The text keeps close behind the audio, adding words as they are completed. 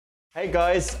Hey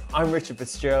guys, I'm Richard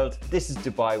Fitzgerald. This is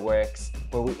Dubai Works,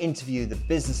 where we interview the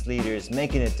business leaders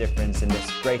making a difference in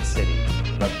this great city.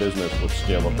 That business with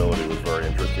scalability was very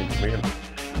interesting to me.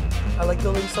 I like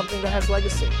building something that has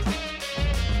legacy.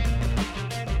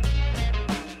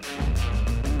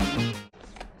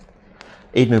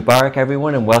 Eid Mubarak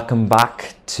everyone, and welcome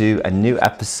back to a new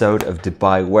episode of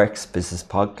Dubai Works Business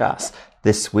Podcast.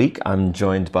 This week I'm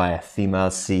joined by a female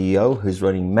CEO who's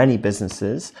running many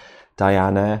businesses,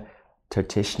 Diana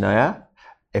Tertishnaya,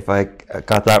 if I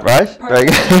got that right. Very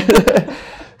good.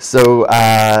 So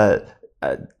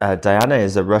Diana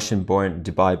is a Russian-born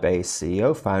Dubai-based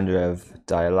CEO, founder of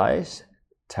Dialight,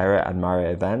 Terra and Mara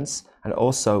events, and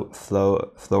also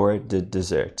Fleur de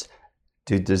Dessert.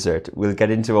 We'll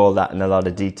get into all that in a lot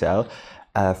of detail.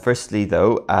 Firstly,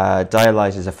 though,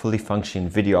 Dialight is a fully functioning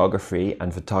videography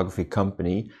and photography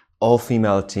company,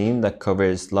 all-female team that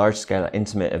covers large-scale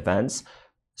intimate events.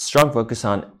 Strong focus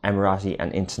on Emirati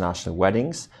and international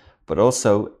weddings, but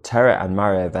also Terra and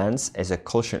Mara events is a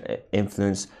cultural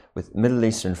influence with Middle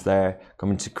Eastern flair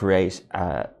coming to create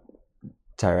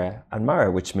Terra and Mara,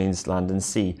 which means land and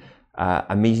sea,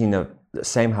 a meeting of the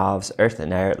same halves, earth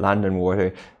and air, land and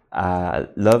water,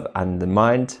 love and the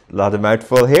mind. A lot of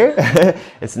mouthful here.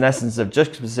 It's an essence of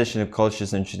juxtaposition of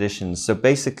cultures and traditions. So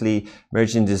basically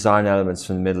merging design elements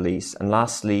from the Middle East. And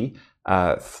lastly,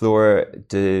 Fleur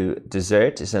de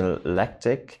Dessert is an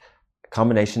eclectic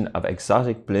combination of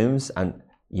exotic blooms and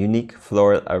unique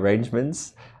floral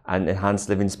arrangements and enhanced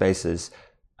living spaces.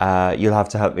 You'll have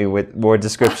to help me with more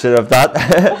description of that.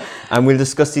 And we'll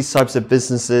discuss these types of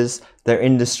businesses, their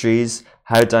industries,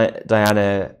 how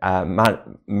Diana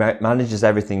manages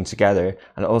everything together,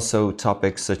 and also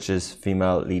topics such as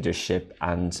female leadership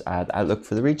and the outlook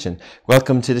for the region.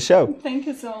 Welcome to the show. Thank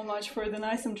you so much for the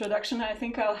nice introduction. I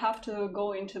think I'll have to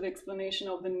go into the explanation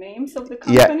of the names of the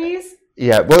companies.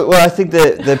 Yeah. Well, I think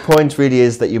the point really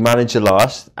is that you manage a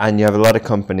lot and you have a lot of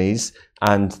companies,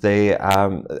 and they,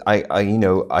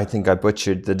 I think I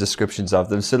butchered the descriptions of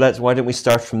them. So why don't we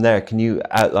start from there? Can you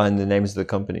outline the names of the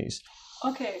companies?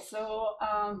 Okay, so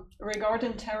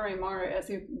regarding Terra and Mara, as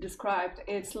you described,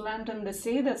 it's land and the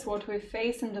sea. That's what we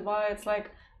face in Dubai. It's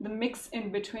like the mix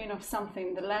in between of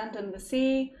something, the land and the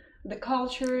sea, the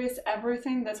cultures,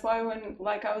 everything. That's why when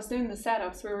I was doing the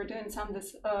setups, we were doing some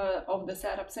of the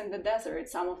setups in the desert,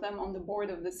 some of them on the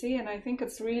border of the sea. And I think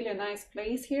it's really a nice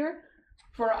place here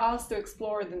for us to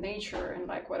explore the nature and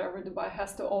whatever Dubai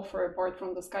has to offer apart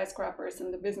from the skyscrapers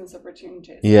and the business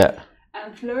opportunities. Yeah.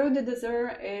 And Fleur de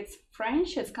Dessert, it's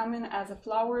French. It's coming as a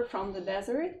flower from the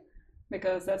desert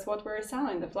because that's what we're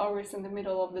selling. The flowers in the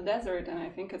middle of the desert. And I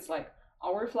think it's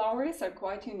our flowers are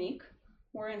quite unique.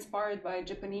 We're inspired by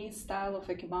Japanese style of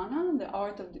ikebana, the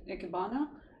art of the ikebana.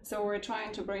 So we're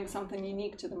trying to bring something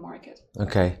unique to the market.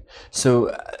 Okay.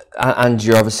 So, and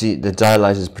you're obviously, the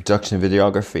Dialight is production and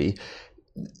videography.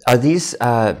 Are these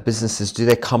businesses, do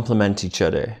they complement each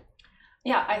other?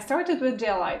 Yeah, I started with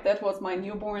Dialight. That was my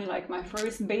newborn, my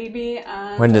first baby.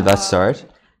 And when did that start?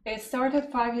 It started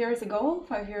 5 years ago,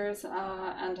 5 years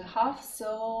and a half.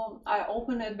 So I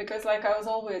opened it because I was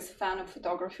always a fan of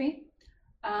photography.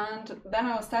 And then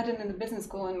I was studying in the business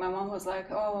school and my mom was like,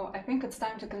 oh, I think it's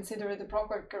time to consider the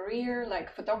proper career.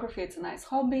 Photography, it's a nice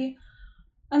hobby.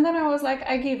 And then I was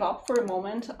I gave up for a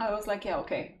moment. I was yeah,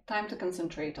 okay, time to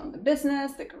concentrate on the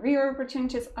business, the career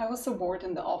opportunities. I was so bored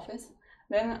in the office.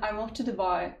 Then I moved to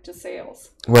Dubai to sales.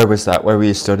 Where was that? Where were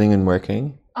you studying and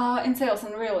working? In sales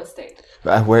and real estate.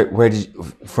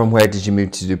 From where did you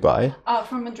move to Dubai?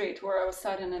 From Madrid, where I was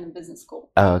studying in a business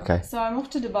school. Oh, okay. So I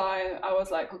moved to Dubai. I was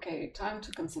okay, time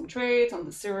to concentrate on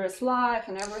the serious life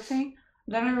and everything.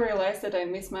 Then I realized that I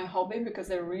miss my hobby because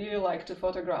I really like to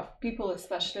photograph people,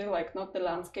 especially not the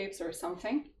landscapes or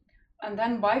something. And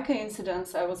then by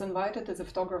coincidence, I was invited as a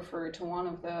photographer to one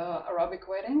of the Arabic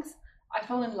weddings. I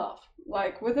fell in love,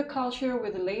 with the culture,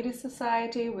 with the lady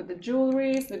society, with the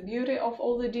jewelries, the beauty of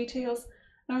all the details.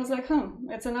 And I was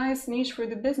it's a nice niche for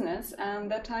the business.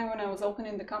 And that time when I was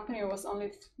opening the company, there was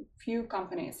only few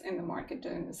companies in the market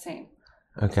doing the same.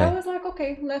 Okay. So I was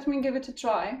okay, let me give it a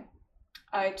try.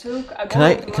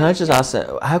 Can I just ask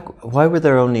why were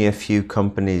there only a few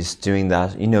companies doing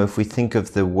that? If we think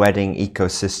of the wedding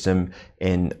ecosystem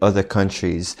in other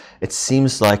countries, it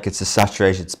seems like it's a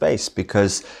saturated space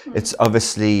because it's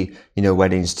obviously,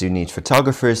 weddings do need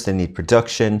photographers, they need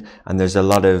production, and there's a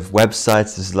lot of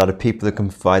websites, there's a lot of people that can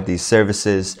provide these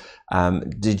services.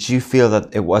 Did you feel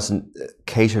that it wasn't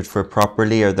catered for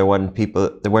properly, or there weren't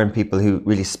people who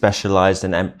really specialized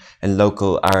in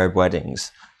local Arab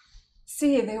weddings?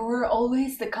 See, there were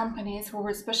always the companies who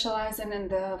were specializing in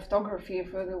the photography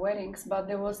for the weddings, but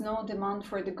there was no demand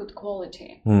for the good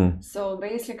quality. So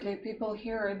basically, people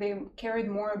here, they cared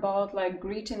more about like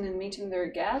greeting and meeting their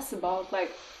guests, about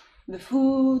like the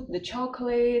food, the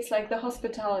chocolates, like the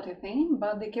hospitality thing,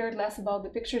 but they cared less about the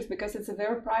pictures because it's a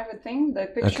very private thing. The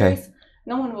pictures,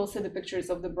 no one will see the pictures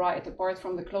of the bride apart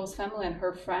from the close family and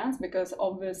her friends, because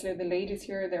obviously the ladies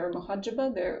here, they're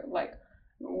muhajjaba, they're like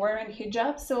wearing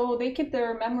hijab, so they keep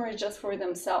their memory just for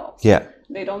themselves. Yeah.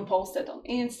 They don't post it on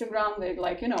Instagram. They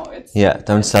like, you know, it's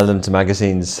Don't sell them to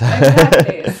magazines.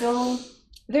 exactly. So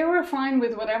they were fine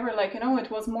with whatever, like, you know,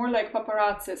 it was more like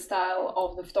paparazzi style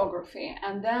of the photography.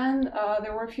 And then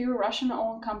there were a few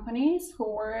Russian-owned companies who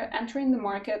were entering the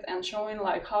market and showing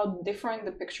like how different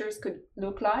the pictures could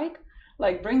look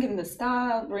like bringing the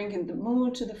style, bringing the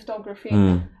mood to the photography.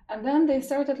 And then they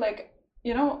started like,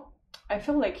 you know, I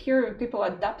feel like here people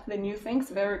adapt the new things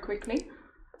very quickly.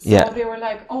 So they were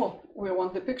like, oh, we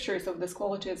want the pictures of this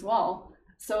quality as well.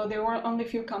 So there were only a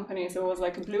few companies. It was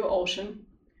like a blue ocean.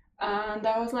 And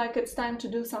I was like, it's time to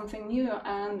do something new.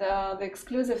 And the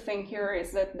exclusive thing here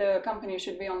is that the company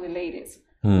should be only ladies.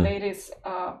 Ladies,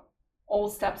 all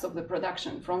steps of the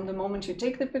production, from the moment you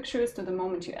take the pictures to the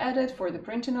moment you edit, for the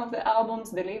printing of the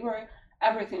albums, delivery,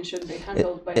 everything should be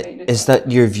handled by ladies. Is that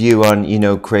your view on, you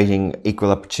know, creating equal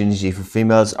opportunity for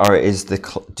females, or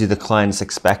do the clients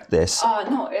expect this?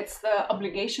 No, it's the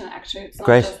obligation actually. It's not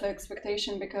just the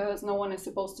expectation, because no one is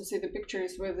supposed to see the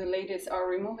pictures where the ladies are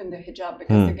removing the hijab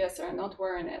because the guests are not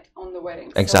wearing it on the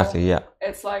wedding. Exactly, so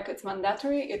it's like, it's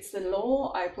mandatory. It's the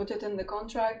law. I put it in the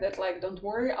contract that like, don't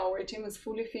worry, our team is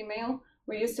fully female.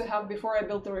 We used to have, before I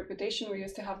built the reputation, we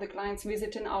used to have the clients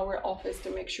visiting our office to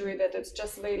make sure that it's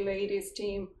just the ladies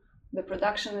team, the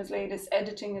production is ladies,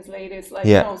 editing is ladies, like,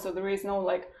 you know, so there is no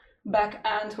like back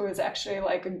end who is actually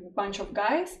like a bunch of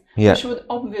guys. Which would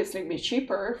obviously be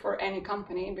cheaper for any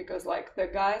company, because like the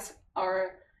guys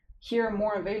are here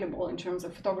more available in terms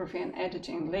of photography and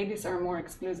editing. Ladies are more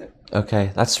exclusive.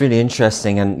 Okay, that's really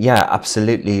interesting. And yeah,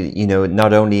 absolutely, you know,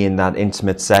 not only in that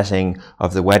intimate setting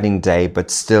of the wedding day, but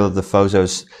still the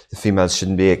photos, the females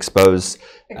shouldn't be exposed.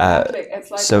 Exactly. It's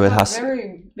like, so it has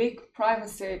very big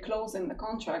privacy clause in the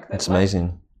contract. It's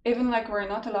amazing. Even like, we're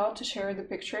not allowed to share the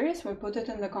pictures. We put it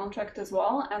in the contract as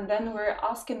well. And then we're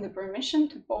asking the permission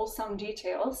to post some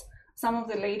details. Some of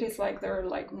the ladies, like, they're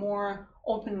like more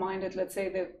open-minded. Let's say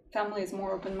the family is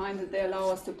more open-minded. They allow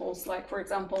us to post, like, for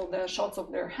example, the shots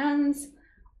of their hands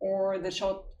or the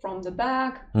shot from the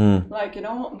back, like, you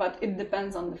know, but it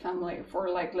depends on the family. For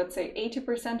like, let's say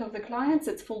 80% of the clients,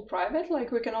 it's full private.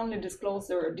 Like, we can only disclose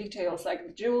their details, like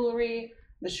the jewelry,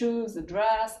 the shoes, the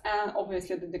dress, and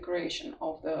obviously the decoration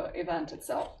of the event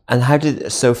itself.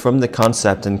 And so from the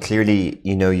concept, and clearly,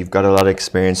 you know, you've got a lot of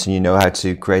experience and you know how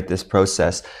to create this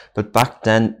process, but back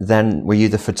then were you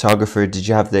the photographer? Did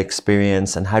you have the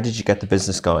experience, and how did you get the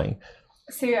business going?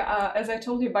 See, as I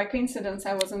told you, by coincidence,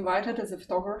 I was invited as a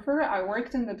photographer. I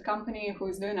worked in that company who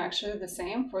is doing actually the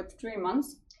same for 3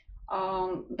 months.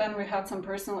 Then we had some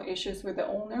personal issues with the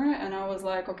owner, and I was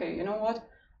like, okay, you know what?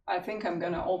 I think I'm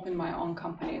going to open my own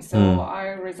company. So I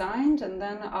resigned, and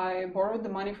then I borrowed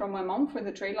the money from my mom for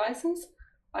the trade license.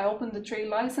 I opened the trade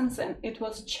license, and it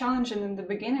was challenging in the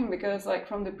beginning because, like,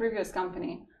 from the previous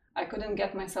company, I couldn't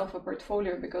get myself a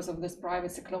portfolio because of this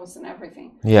privacy clause and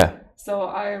everything. Yeah. So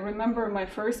I remember my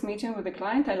first meeting with the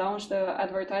client. I launched the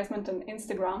advertisement on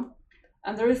Instagram,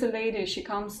 and there is a lady, she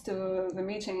comes to the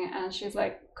meeting and she's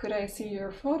like, could I see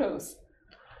your photos?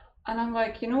 And I'm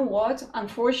like, you know what?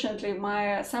 Unfortunately,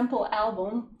 my sample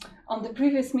album on the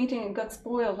previous meeting, it got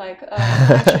spoiled. Like,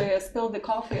 actually, I spilled the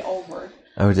coffee over.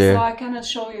 Oh dear. So I cannot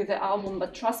show you the album,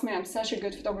 but trust me, I'm such a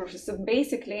good photographer. So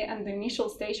basically, in the initial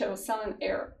stage, I was selling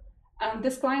air. And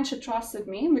this client, she trusted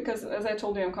me because, as I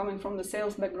told you, I'm coming from the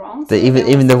sales background. So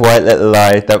even the white little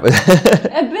lie, that was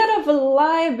a bit of a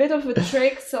lie, a bit of a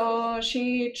trick. So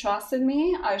she trusted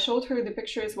me. I showed her the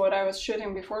pictures what I was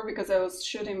shooting before, because I was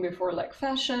shooting before like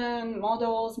fashion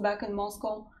models back in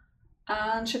Moscow,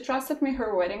 and she trusted me.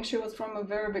 Her wedding, she was from a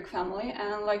very big family,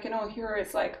 and like, you know, here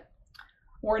it's like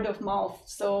word of mouth.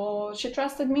 So she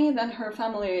trusted me. Then her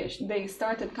family, they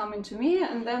started coming to me,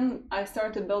 and then I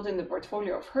started building the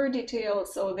portfolio of her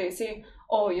details. So they see,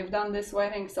 oh, you've done this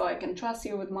wedding, so I can trust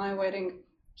you with my wedding.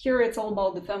 Here it's all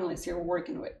about the families you're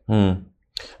working with.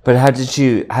 But how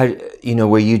you know,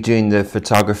 were you doing the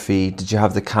photography? Did you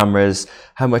have the cameras?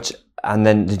 How much? And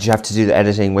then did you have to do the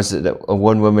editing? Was it a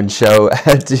one-woman show?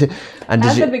 At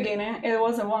the beginning, it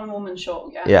was a one-woman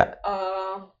show. Yeah.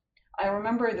 I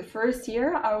remember the first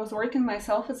year I was working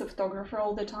myself as a photographer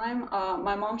all the time.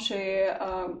 My mom, she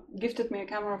gifted me a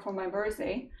camera for my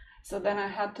birthday, So then I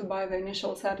had to buy the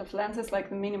initial set of lenses, like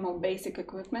the minimal basic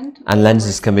equipment. And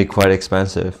lenses can be quite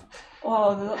expensive.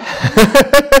 Well,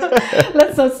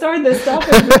 let's not start this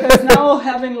topic, because now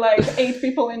having like 8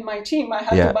 people in my team, I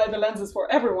had to buy the lenses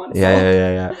for everyone.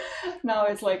 Yeah. Now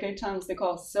it's like 8 times the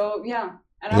cost. So yeah,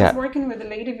 and I was working with a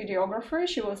lady videographer.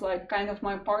 She was like kind of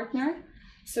my partner.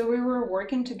 So we were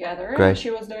working together. Great.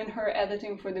 She was doing her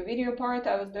editing for the video part.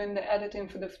 I was doing the editing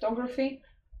for the photography.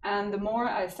 And the more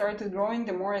I started growing,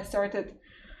 the more I started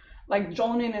like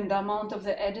drowning in the amount of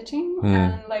the editing.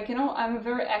 And like, you know, I'm a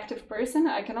very active person.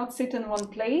 I cannot sit in one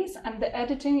place. And the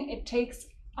editing, it takes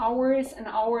hours and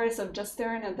hours of just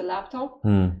staring at the laptop.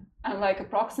 And like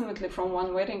approximately from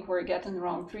one wedding, we're getting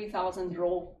around 3,000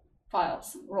 raw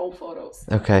files, raw photos.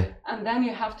 Okay. And then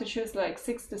you have to choose like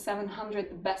 600 to 700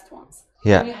 the best ones.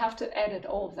 Yeah. And you have to edit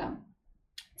all of them.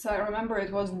 So I remember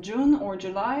it was June or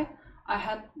July. I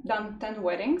had done 10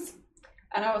 weddings,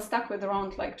 and I was stuck with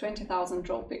around like 20,000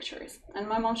 raw pictures. And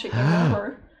my mom, she came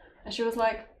over, and she was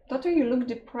like, "Daughter, you look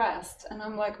depressed." And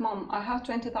I'm like, "Mom, I have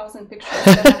 20,000 pictures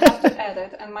that I have to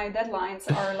edit, and my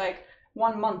deadlines are like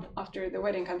 1 month after the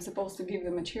wedding. I'm supposed to give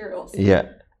the materials." Yeah.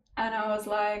 And I was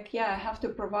like, "Yeah, I have to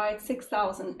provide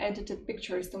 6,000 edited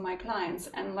pictures to my clients."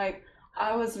 And like,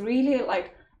 I was really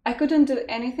like, I couldn't do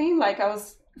anything. Like, I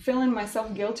was feeling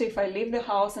myself guilty if I leave the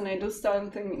house and I do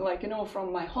something like, you know,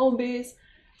 from my hobbies.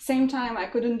 Same time, I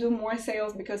couldn't do more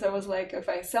sales, because I was like, if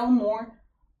I sell more,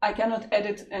 I cannot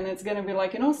edit, and it's gonna be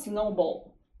like, you know,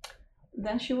 snowball.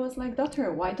 Then she was like,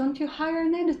 "Daughter, why don't you hire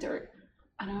an editor?"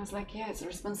 And I was like, "Yeah, it's a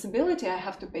responsibility. I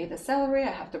have to pay the salary.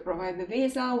 I have to provide the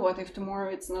visa. What if tomorrow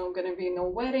it's not gonna be no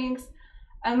weddings?"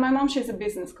 And my mom, she's a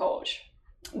business coach.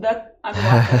 That I'm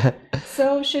lucky.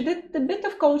 So she did a bit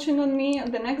of coaching on me.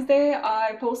 The next day,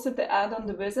 I posted the ad on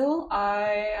the Bizzle.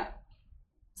 I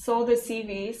saw the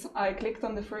CVs. I clicked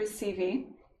on the first CV.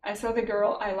 I saw the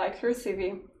girl. I liked her CV.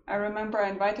 I remember I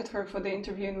invited her for the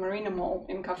interview in Marina Mall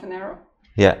in Cafe Nero.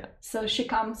 Yeah. So she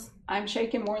comes. I'm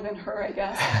shaking more than her, I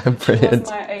guess. Brilliant. She was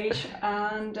my age,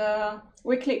 and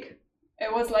we click.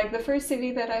 It was like the first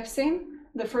CV that I've seen,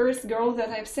 the first girl that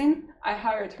I've seen. I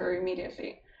hired her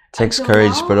immediately. Takes Until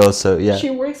courage, now, but also, yeah. She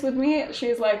works with me.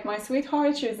 She's like my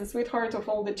sweetheart. She's the sweetheart of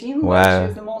all the team. Wow. Like,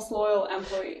 she's the most loyal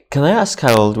employee. Can I ask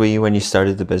how old were you when you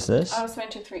started the business? I was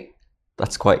 23.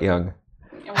 That's quite young.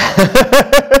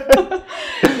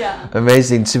 Yeah.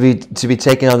 Amazing to be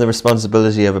taking on the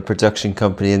responsibility of a production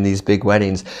company in these big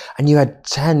weddings. And you had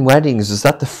 10 weddings. Was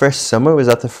that the first summer? Was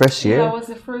that the first year? Yeah, it was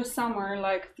the first summer.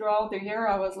 Like throughout the year,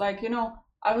 I was like, you know,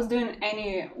 I was doing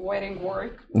any wedding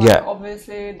work. Like,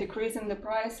 obviously decreasing the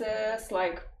prices,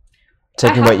 like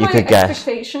taking what you could get.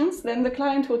 Expectations. Then the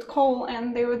client would call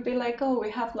and they would be like, "Oh,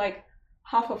 we have like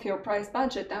half of your price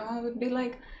budget." And I would be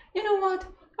like, "You know what?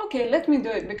 Okay, let me do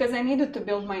it," because I needed to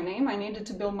build my name. I needed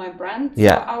to build my brand.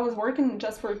 So I was working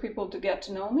just for people to get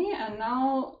to know me, and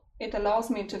now it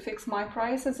allows me to fix my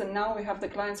prices. And now we have the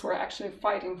clients who are actually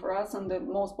fighting for us on the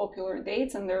most popular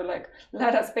dates, and they're like,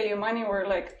 "Let us pay you money." We're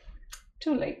like,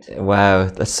 too late. Wow,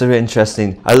 that's so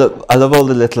interesting. I love all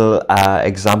the little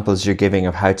examples you're giving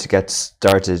of how to get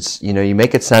started. You know, you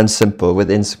make it sound simple with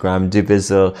Instagram,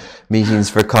 Dubizzle, meetings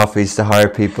for coffees to hire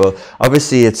people.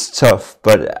 Obviously, it's tough,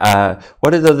 but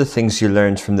what are the other things you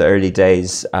learned from the early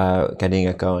days getting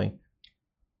it going?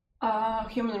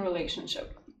 Human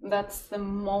relationship. That's the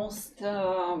most.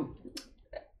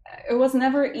 It was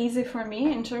never easy for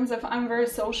me in terms of I'm very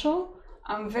social.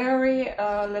 I'm very,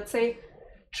 let's say,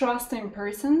 trusting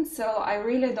person, so I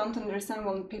really don't understand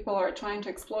when people are trying to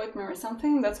exploit me or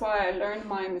something. That's why I learned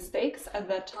my mistakes at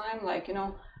that time, like, you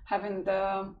know, having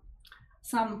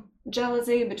some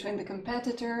jealousy between the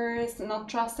competitors, not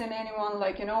trusting anyone.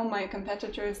 Like, you know, my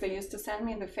competitors, they used to send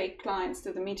me the fake clients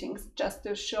to the meetings just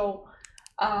to show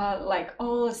like,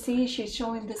 "Oh, see, she's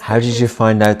showing this." How did you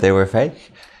find out they were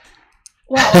fake?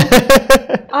 Well,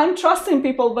 I'm trusting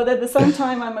people, but at the same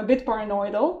time, I'm a bit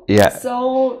paranoidal. Yeah.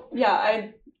 So yeah,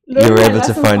 you were able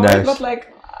to find out. But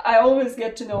like, I always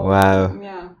get to know. Wow.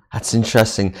 Yeah. That's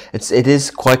interesting. It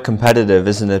is quite competitive,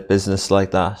 isn't it? Business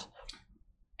like that.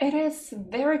 It is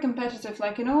very competitive.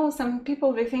 Like, you know, some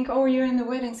people, they think, "Oh, you're in the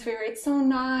wedding sphere. It's so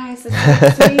nice.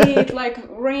 It's so sweet, like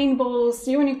rainbows,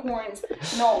 unicorns."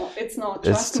 No, it's not.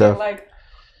 Trust me. Like,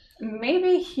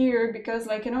 maybe here, because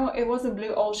like, you know, it was a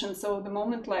blue ocean. So the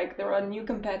moment like there are new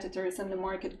competitors in the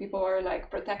market, people are like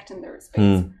protecting their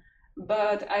space.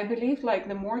 But I believe like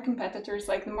the more competitors,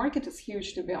 like the market is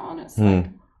huge, to be honest. Like,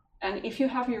 and if you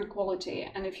have your quality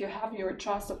and if you have your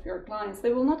trust of your clients,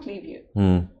 they will not leave you.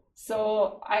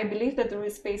 So I believe that there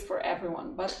is space for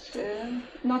everyone, but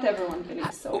not everyone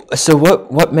believes so. So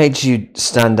what made you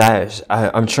stand out?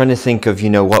 I'm trying to think of,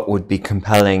 what would be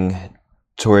compelling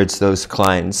towards those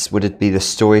clients. Would it be the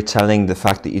storytelling, the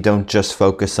fact that you don't just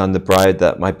focus on the bride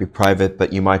that might be private,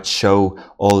 but you might show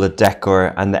all the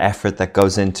decor and the effort that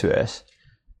goes into it?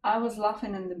 I was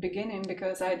laughing in the beginning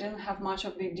because I didn't have much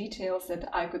of the details that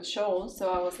I could show.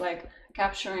 So I was like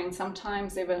capturing,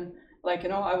 sometimes even like,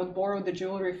 I would borrow the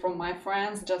jewelry from my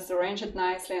friends, just arrange it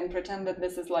nicely and pretend that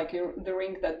this is like the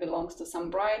ring that belongs to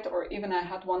some bride. Or even I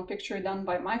had one picture done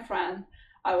by my friend.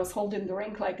 I was holding the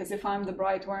ring like as if I'm the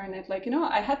bride wearing it. Like,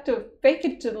 I had to fake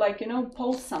it to like,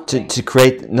 post something. To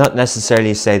create, not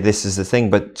necessarily say this is the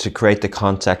thing, but to create the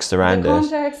context around it. The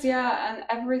context, yeah, and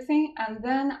everything. And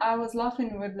then I was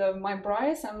laughing with my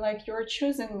brides. I'm like, you're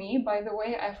choosing me by the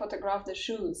way I photograph the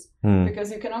shoes.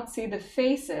 Because you cannot see the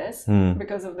faces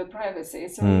because of the privacy.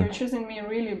 So you're choosing me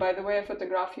really by the way I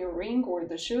photograph your ring or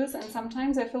the shoes. And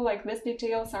sometimes I feel like these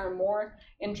details are more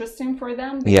interesting for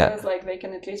them because like they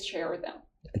can at least share them.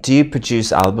 Do you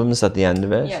produce albums at the end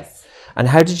of it? Yes. And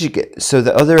how did you get, so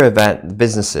the other event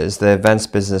businesses, the events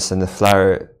business and the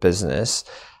flower business,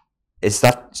 is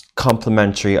that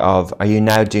complementary of, are you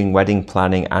now doing wedding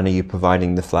planning and are you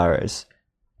providing the flowers?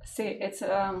 See, it's,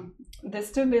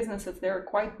 these two businesses, they're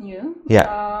quite new.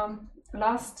 Yeah.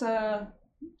 Last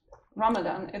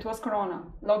Ramadan, it was Corona,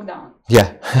 lockdown.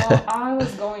 Yeah. So I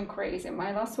was going crazy.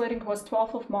 My last wedding was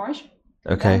 12th of March.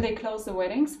 Okay. Then they closed the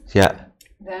weddings. Yeah.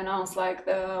 Then I was like,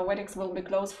 the weddings will be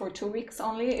closed for 2 weeks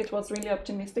only. It was really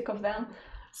optimistic of them.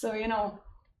 So,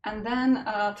 and then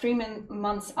 3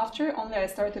 months after, only I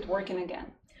started working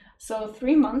again. So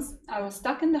 3 months, I was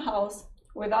stuck in the house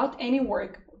without any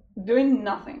work, doing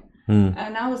nothing.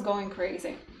 And I was going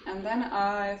crazy. And then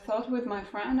I thought with my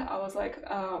friend, I was like,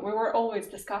 we were always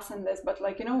discussing this, but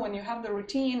like, when you have the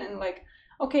routine and like,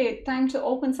 okay, time to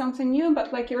open something new,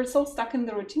 but like you're so stuck in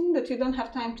the routine that you don't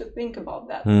have time to think about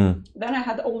that. Then I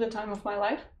had all the time of my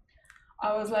life.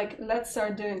 I was like, let's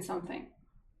start doing something.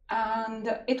 And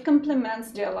it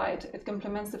complements Dialight. It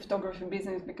complements the photography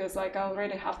business because like I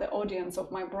already have the audience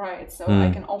of my brides, so I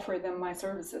can offer them my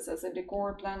services as a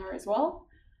decor planner as well.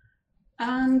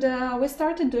 And we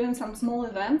started doing some small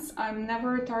events. I'm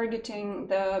never targeting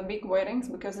the big weddings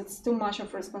because it's too much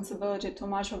of responsibility, too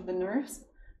much of the nerves.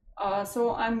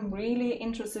 So I'm really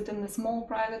interested in the small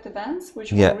private events,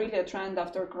 which were really a trend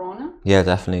after Corona. Yeah,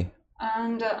 definitely.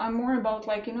 And I'm more about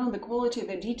like, the quality,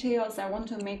 the details. I want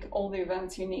to make all the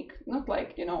events unique, not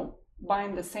like,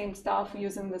 buying the same stuff,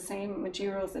 using the same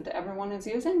materials that everyone is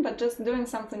using, but just doing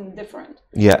something different.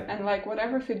 Yeah. And like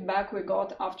whatever feedback we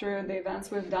got after the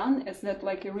events we've done is that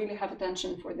like you really have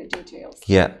attention for the details.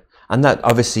 Yeah. And that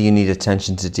obviously you need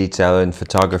attention to detail in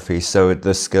photography, so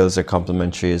the skills are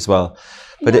complementary as well.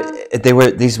 But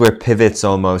these were pivots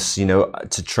almost,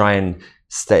 to try and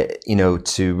stay,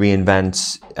 to reinvent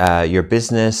your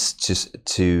business,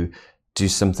 to do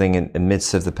something in the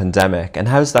midst of the pandemic. And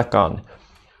how's that gone?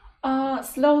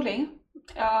 Slowly.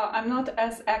 I'm not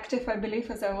as active, I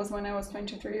believe, as I was when I was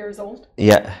 23 years old.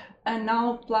 Yeah. And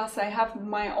now, plus, I have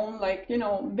my own, like,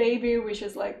 baby, which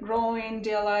is like growing,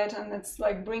 Dialight, and it's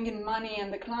like bringing money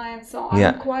and the clients. So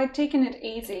I'm quite taking it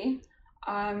easy.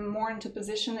 I'm more into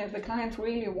position if the client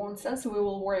really wants us, we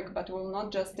will work, but we will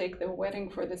not just take the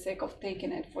wedding for the sake of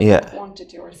taking it for the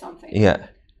quantity or something. Yeah.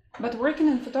 But working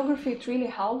in photography, it really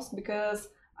helps because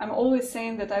I'm always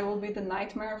saying that I will be the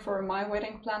nightmare for my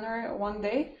wedding planner one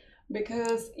day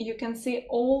because you can see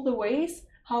all the ways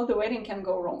how the wedding can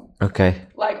go wrong. Okay.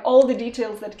 Like all the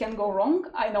details that can go wrong,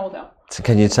 I know them. So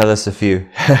can you tell us a few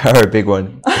or a big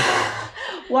one?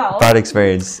 Well, bad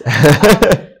experience.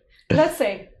 Let's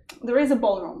say there is a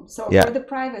ballroom. So for the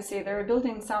privacy, they're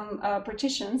building some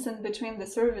partitions in between the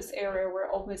service area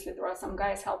where obviously there are some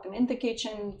guys helping in the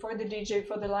kitchen for the DJ,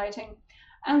 for the lighting.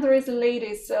 And there is a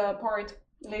ladies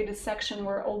ladies section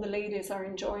where all the ladies are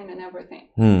enjoying and everything.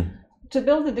 To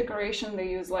build the decoration, they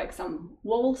use like some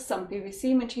walls, some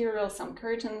PVC material, some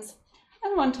curtains.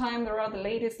 And one time there are the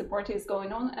ladies, the party is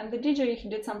going on, and the DJ, he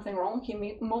did something wrong.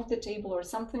 He moved the table or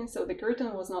something, so the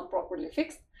curtain was not properly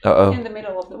fixed. In the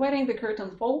middle of the wedding, the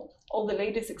curtain fall, all the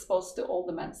ladies exposed to all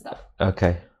the men's stuff.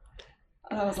 Okay.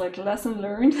 And I was like, lesson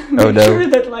learned. Make sure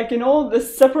that the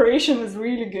separation is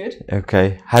really good.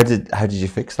 Okay. How did you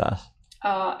fix that?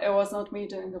 It was not me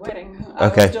doing the wedding. I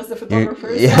was just the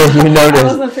photographer. You noticed. I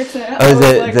wasn't fixing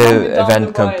it. The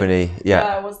event company.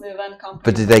 Yeah, it was the event company.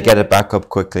 But did they get it back up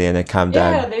quickly and it calmed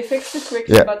down? Yeah, they fixed it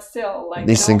quickly, but still,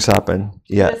 these things happen.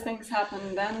 Yeah, these things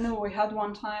happen. Then we had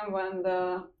one time when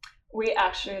the we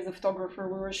actually, as a photographer,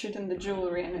 we were shooting the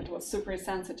jewelry and it was super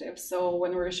sensitive. So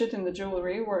when we were shooting the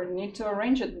jewelry, we need to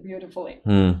arrange it beautifully.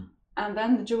 And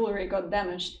then the jewelry got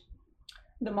damaged.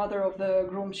 The mother of the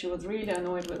groom, she was really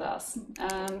annoyed with us.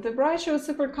 And the bride, she was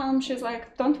super calm. She's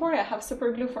like, don't worry, I have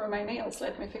super glue for my nails.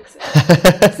 Let me fix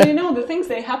it. So, you know, the things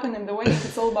they happen in the wedding,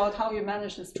 it's all about how you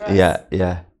manage the stress.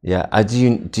 Yeah.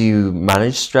 Do you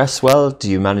manage stress well? Do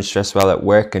you manage stress well at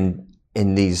work and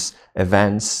in these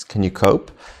events? Can you cope?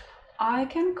 I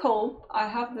can cope. I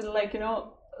have the, like, you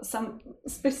know, some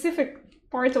specific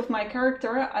part of my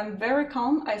character. I'm very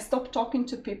calm. I stop talking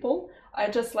to people. I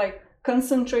just like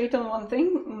concentrate on one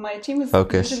thing. My team is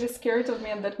usually scared of me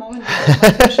at that moment because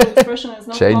my facial expression is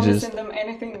not promising them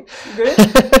anything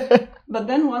good. But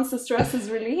then once the stress is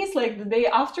released, like the day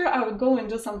after, I would go and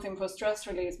do something for stress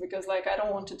release because like I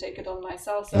don't want to take it on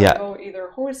myself. So I go either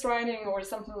horse riding or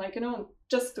something like, you know,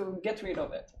 just to get rid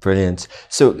of it. Brilliant.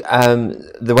 So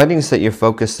the weddings that you're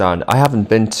focused on, I haven't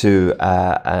been to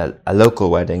a local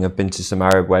wedding. I've been to some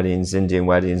Arab weddings, Indian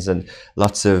weddings, and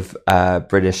lots of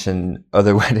British and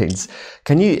other weddings.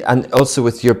 Can you, and also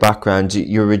with your background,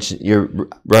 you're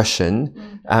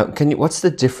Russian. What's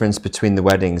the difference between the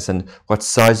weddings and what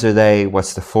size are they?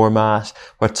 What's the format?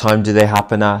 What time do they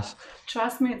happen at?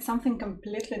 Trust me, it's something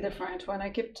completely different. When I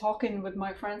keep talking with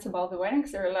my friends about the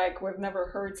weddings, they're like, we've never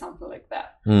heard something like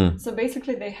that. So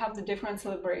basically, they have the different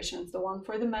celebrations. The one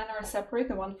for the men are separate,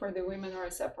 the one for the women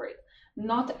are separate.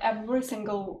 Not every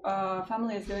single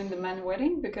family is doing the men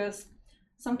wedding because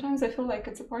sometimes I feel like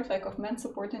it's a part like of men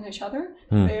supporting each other.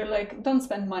 They're like, don't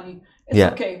spend money.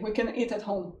 It's okay, we can eat at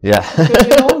home. Because,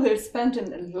 you know, they're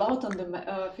spending a lot on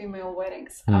the female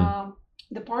weddings.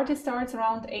 The party starts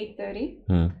around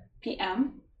 8:30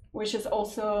 p.m., which is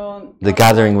also... The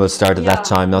gathering will start at that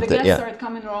time, not the guests start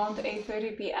coming around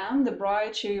 8:30 p.m. The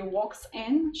bride, she walks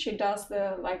in, she does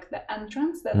the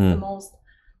entrance. That's the most,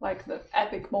 like, the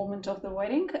epic moment of the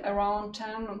wedding. Around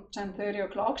 10:30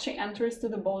 o'clock, she enters to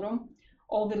the ballroom.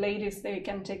 All the ladies, they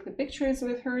can take the pictures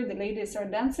with her. The ladies are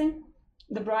dancing.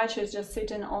 The bride, she's just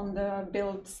sitting on the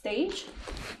built stage.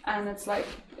 And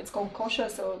it's called kosher,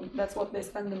 so that's what they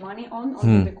spend the money on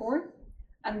the decor.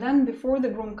 And then before the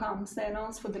groom comes, they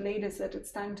announce for the ladies that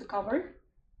it's time to cover.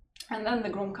 And then the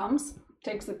groom comes,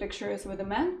 takes the pictures with the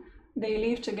men. They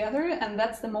leave together, and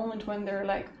that's the moment when they're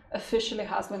like officially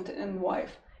husband and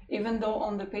wife. Even though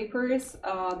on the papers,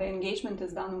 the engagement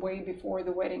is done way before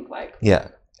the wedding.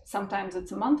 Sometimes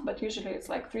it's a month, but usually it's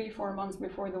like 3-4 months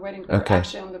before the wedding. They're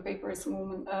actually on the papers,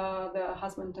 the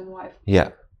husband and wife.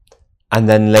 And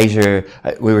then later,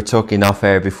 we were talking off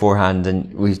air beforehand,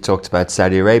 and we talked about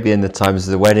Saudi Arabia and the times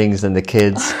of the weddings and the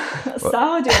kids.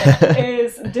 Saudi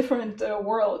is a different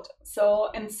world. So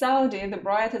in Saudi, the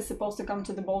bride is supposed to come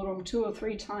to the ballroom 2 or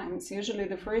 3 times. Usually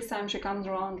the first time she comes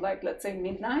around, like, let's say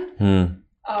midnight.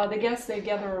 The guests, they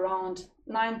gather around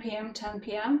 9 p.m., 10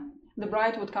 p.m. The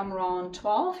bride would come around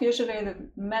 12. Usually the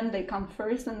men, they come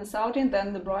first in the Saudi, and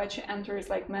then the bride, she enters,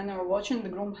 like men are watching. The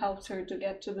groom helps her to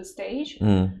get to the stage.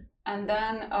 And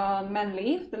then men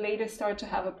leave, the ladies start to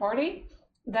have a party.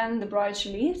 Then the bride,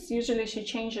 she leaves. Usually she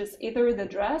changes either the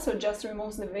dress or just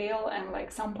removes the veil and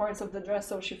like some parts of the dress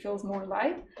so she feels more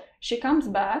light. She comes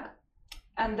back,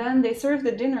 and then they serve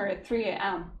the dinner at 3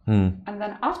 a.m. And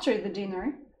then after the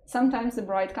dinner, sometimes the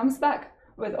bride comes back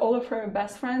with all of her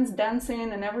best friends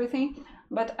dancing and everything.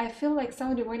 But I feel like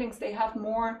Saudi weddings, they have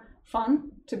more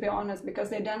fun, to be honest, because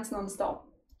they dance non-stop.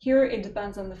 Here, it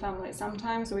depends on the family.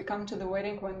 Sometimes we come to the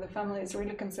wedding when the family is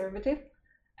really conservative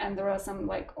and there are some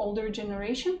like older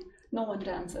generation, no one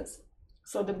dances.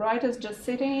 So the bride is just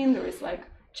sitting, there is like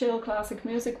chill classic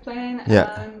music playing,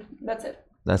 and that's it.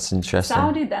 That's interesting.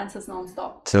 Saudi dances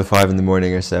non-stop. Till 5 in the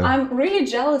morning or so. I'm really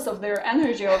jealous of their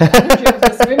energy, of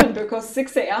these women, because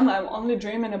 6 a.m. I'm only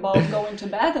dreaming about going to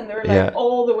bed, and they're like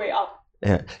all the way up.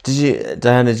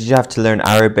 Diana, did you have to learn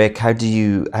Arabic? How do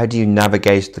you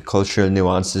navigate the cultural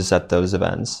nuances at those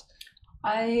events?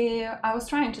 I was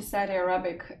trying to study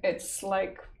Arabic. It's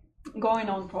like going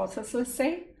on process, let's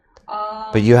say.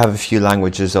 But you have a few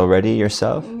languages already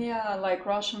yourself? Yeah, like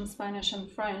Russian, Spanish,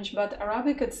 and French. But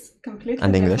Arabic, it's completely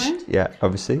and English, different.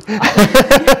 Obviously.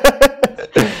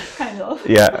 Kind of.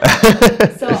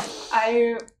 So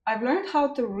I've learned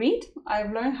how to read.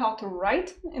 I've learned how to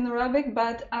write in Arabic,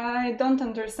 but I don't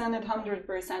understand it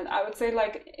 100%. I would say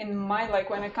like in my, like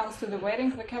when it comes to the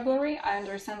wedding vocabulary, I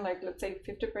understand like, let's say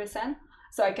 50%.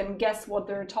 So I can guess what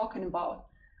they're talking about.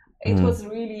 It was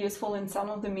really useful in some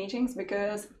of the meetings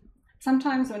because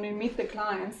sometimes when we meet the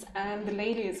clients and the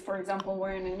lady is, for example,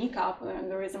 wearing a niqab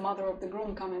and there is a mother of the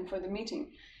groom coming for the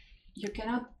meeting, you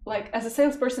cannot, like as a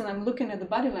salesperson, I'm looking at the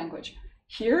body language.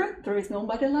 Here, there is no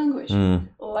body language.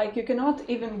 Like you cannot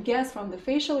even guess from the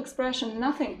facial expression,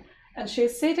 nothing. And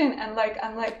she's sitting and like,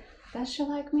 I'm like, does she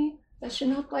like me? Does she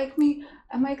not like me?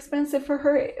 Am I expensive for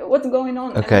her? What's going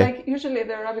on? Okay. And like usually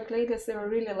the Arabic ladies, they were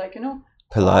really like,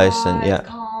 polite and quiet,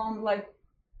 calm, like.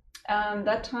 And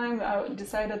that time I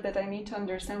decided that I need to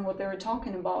understand what they were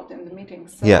talking about in the meeting.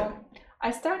 So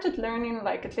I started learning,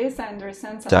 like at least I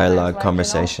understand dialogue, like,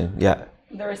 conversation.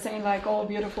 They were saying like, oh,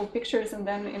 beautiful pictures, and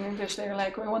then in English they're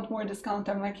like, we want more discount.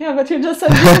 I'm like, yeah, but you just said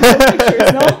beautiful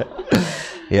pictures,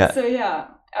 no? So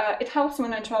it helps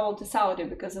when I travel to Saudi,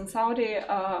 because in Saudi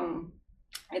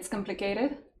it's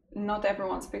complicated. Not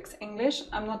everyone speaks English.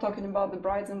 I'm not talking about the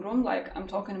brides and groom, like I'm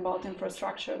talking about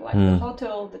infrastructure, like the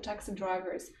hotel, the taxi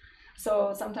drivers.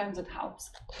 So sometimes it helps.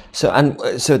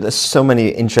 So there's so many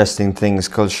interesting things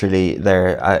culturally there.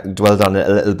 I dwelled on it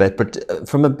a little bit, but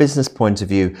from a business point of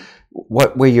view,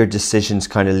 what were your decisions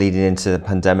kind of leading into the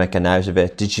pandemic and out of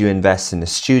it? Did you invest in a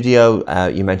studio?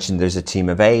 You mentioned there's a team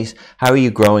of 8. How are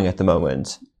you growing at the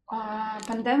moment?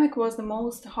 Pandemic was the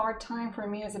most hard time for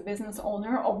me as a business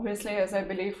owner, obviously, as I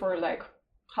believe for like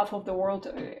half of the world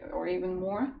or even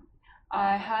more.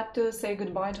 I had to say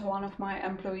goodbye to one of my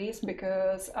employees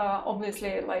because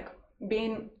obviously, like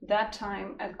being that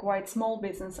time a quite small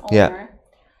business owner,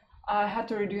 I had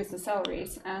to reduce the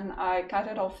salaries, and I cut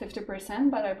it off 50%,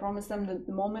 but I promised them that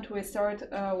the moment we start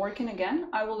working again,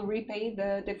 I will repay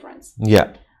the difference.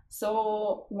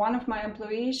 So one of my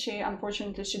employees,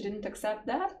 unfortunately she didn't accept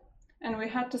that, and we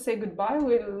had to say goodbye.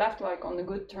 We left like on the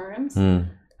good terms.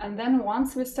 And then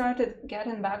once we started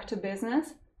getting back to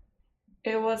business,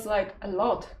 it was like a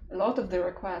lot of the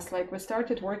requests. Like we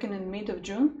started working in mid of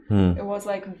June. It was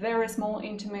like very small,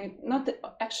 intimate, not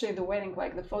actually the wedding,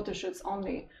 like the photo shoots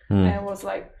only. And it was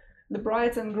like the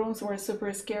brides and grooms were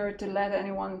super scared to let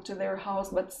anyone to their house,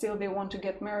 but still they want to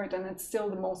get married, and it's still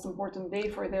the most important day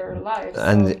for their lives.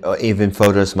 And even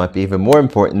photos might be even more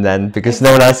important then, because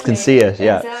no one else can see it.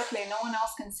 Exactly, no one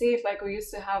else can see it. Like we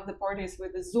used to have the parties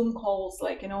with the Zoom calls,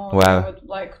 like Wow. we would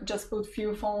like just put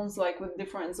few phones like with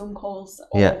different Zoom calls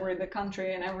all over the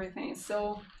country and everything.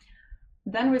 So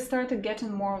then we started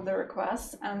getting more of the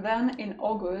requests, and then in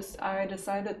August I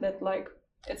decided that like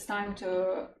it's time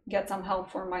to get some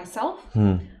help for myself,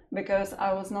 because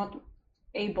I was not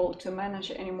able to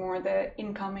manage anymore the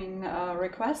incoming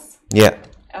requests.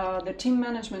 The team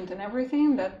management and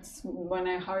everything. That's when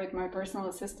I hired my personal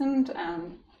assistant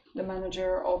and the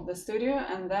manager of the studio,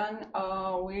 and then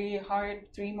we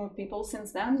hired 3 more people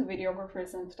since then,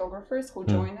 videographers and photographers who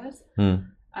joined us.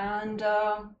 And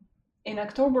in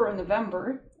October or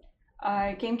November,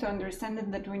 I came to understand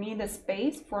that we need a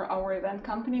space for our event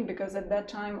company, because at that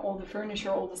time all the furniture,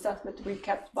 all the stuff that we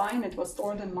kept buying, it was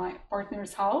stored in my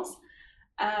partner's house,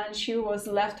 and she was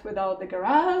left without the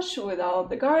garage,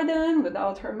 without the garden,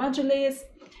 without her majlis.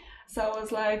 So I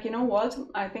was like, you know what,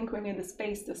 I think we need a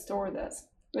space to store this.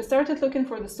 We started looking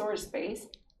for the storage space,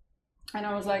 and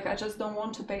I was like, I just don't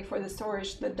want to pay for the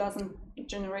storage that doesn't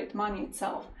generate money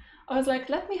itself. I was like,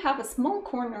 let me have a small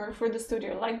corner for the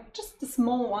studio, like just a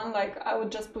small one, like I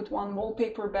would just put one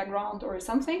wallpaper background or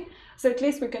something, so at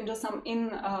least we can do some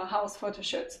in-house photo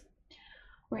shoots.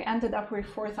 We ended up with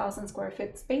 4,000 square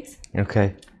feet space.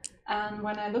 And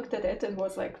when I looked at it, it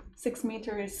was like 6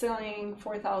 meters ceiling,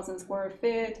 4,000 square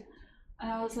feet. And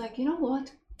I was like, you know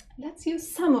what? Let's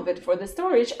use some of it for the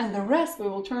storage, and the rest we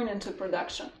will turn into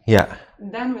production.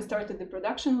 Then we started the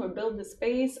production, we built the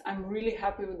space. I'm really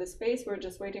happy with the space. We're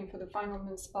just waiting for the final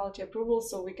municipality approval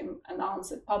so we can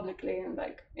announce it publicly and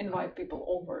like invite people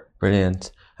over.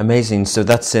 Brilliant. Amazing. So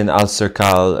that's in Al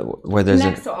Serkal, where there's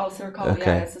next to Al Serkal,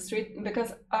 it's a street,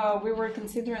 because we were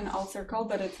considering Al Serkal,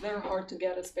 but it's very hard to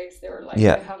get a space there. Like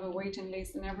they have a waiting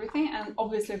list and everything, and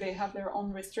obviously they have their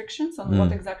own restrictions on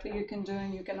what exactly you can do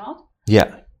and you cannot.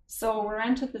 So we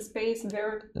rented the space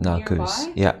very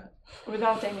nearby,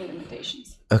 without any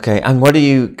limitations. Okay, and what do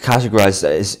you categorize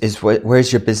is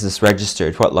where's your business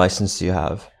registered? What license do you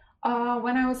have?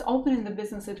 When I was opening the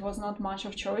business, it was not much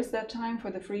of choice that time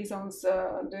for the free zones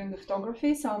doing the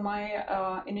photography. So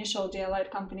my initial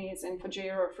DLite company is in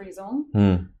Fujairah Free Zone.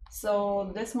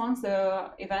 So this one's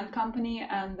the event company,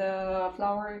 and the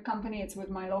flower company, it's with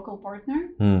my local partner.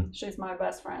 She's my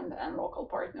best friend and local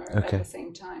partner at the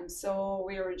same time. So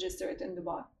we are registered in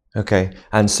Dubai. Okay,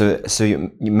 and so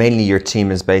mainly your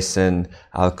team is based in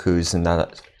Al Quoz, and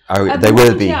that they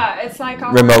will be it's like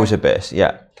our, remote a bit.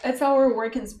 It's our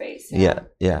working space.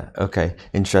 Okay,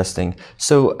 interesting.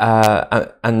 So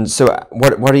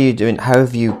what are you doing? How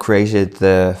have you created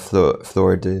the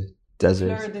Fleur de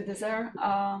Desert? Fleur de Desert.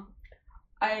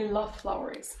 I love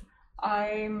flowers.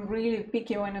 I'm really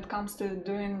picky when it comes to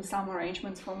doing some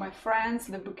arrangements for my friends,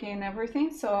 the bouquet and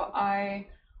everything. So I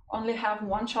only have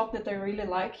one shop that I really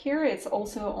like here. It's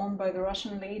also owned by the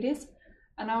Russian ladies.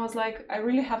 And I was like, I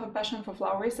really have a passion for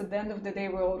flowers. At the end of the day,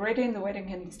 we're already in the wedding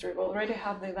industry. We already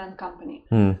have the event company.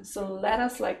 So let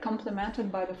us like complement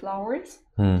it by the flowers.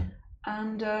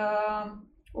 And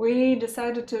we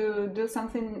decided to do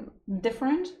something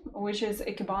different, which is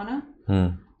Ikebana.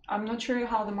 I'm not sure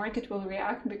how the market will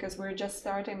react because we're just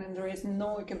starting and there is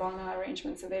no Ikebana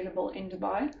arrangements available in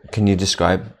Dubai. Can you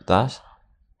describe that?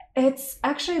 It's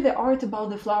actually the art about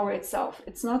the flower itself.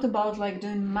 It's not about like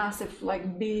doing massive,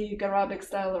 like big Arabic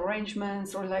style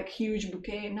arrangements or like huge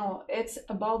bouquet. No, it's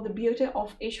about the beauty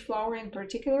of each flower in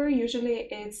particular. Usually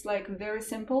it's like very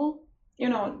simple. You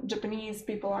know, Japanese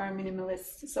people are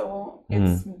minimalists, so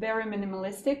it's very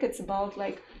minimalistic. It's about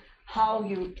like how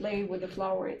you play with the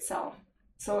flower itself.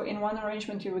 So in one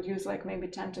arrangement you would use like maybe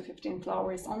 10 to 15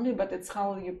 flowers only, but it's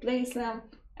how you place them.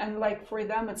 And like for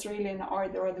them, it's really an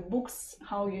art. There are the books,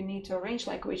 how you need to arrange,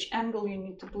 like which angle you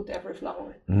need to put every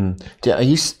flower. Are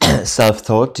you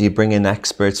self-taught? Do you bring in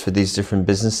experts for these different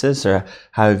businesses, or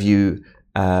how have you,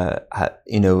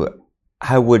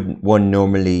 how would one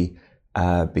normally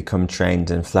become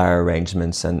trained in flower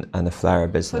arrangements and a flower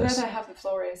business? For that I have the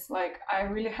florist. Like I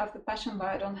really have the passion, but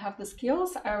I don't have the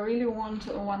skills. I really want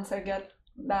to, once I get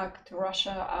back to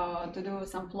Russia, to do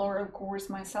some floral course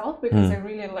myself because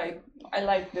I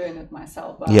like doing it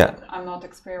myself, but I'm not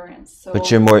experienced. So,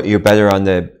 but you're better on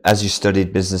as you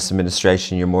studied business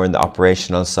administration, you're more on the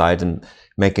operational side and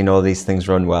making all these things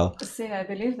run well. See, I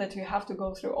believe that you have to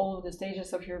go through all of the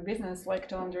stages of your business, like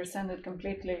to understand it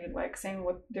completely, like saying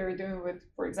what they're doing with,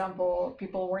 for example,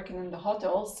 people working in the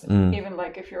hotels, even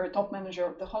like if you're a top manager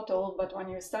of the hotel, but when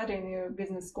you're studying your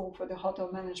business school for the hotel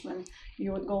management,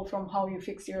 you would go from how you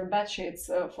fix your bed sheets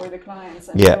for the clients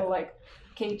and go like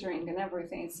catering and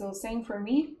everything. So same for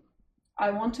me. I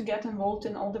want to get involved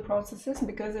in all the processes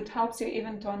because it helps you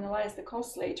even to analyze the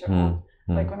costs later on.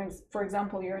 Like when, for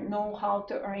example, you know how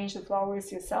to arrange the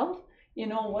flowers yourself, you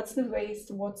know what's the waste,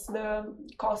 what's the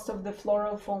cost of the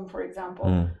floral foam, for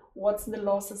example, what's the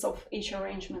losses of each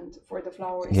arrangement for the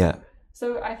flowers.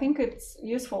 So I think it's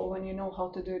useful when you know how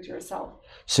to do it yourself.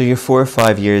 So you're 4 or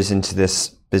 5 years into this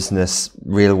business,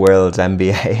 real world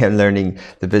MBA and learning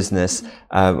the business.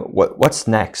 What's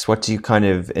next? What do you kind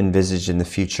of envisage in the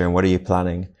future and what are you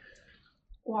planning?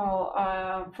 Well,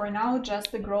 for now,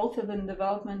 just the growth and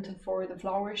development for the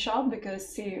flower shop, because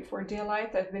see, for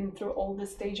Dealite, I've been through all the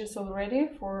stages already.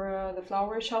 For the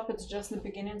flower shop, it's just the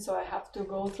beginning, so I have to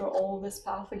go through all this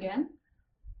path again.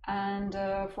 And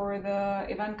for the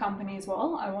event company as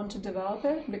well, I want to develop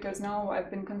it because now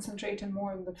I've been concentrating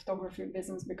more on the photography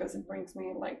business because it brings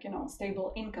me like,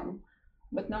 stable income.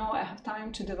 But now I have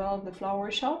time to develop the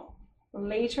flower shop.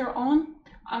 Later on,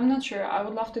 I'm not sure. I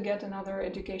would love to get another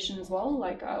education as well.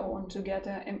 Like I want to get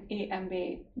an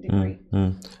MBA degree.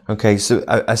 Okay, so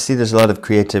I see there's a lot of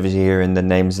creativity here in the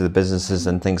names of the businesses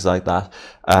and things like that.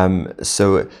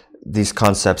 So these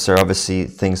concepts are obviously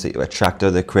things that you attract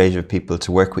other creative people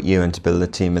to work with you and to build a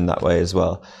team in that way as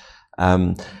well.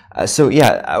 So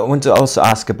yeah, I want to also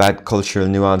ask about cultural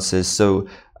nuances. So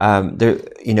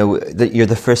that you're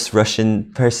the first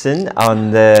Russian person on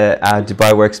the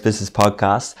Dubai Works Business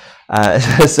podcast.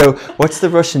 So what's the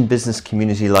Russian business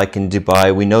community like in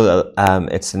Dubai? We know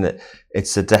that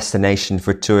it's a destination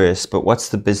for tourists, but what's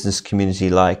the business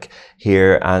community like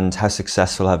here and how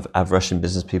successful have Russian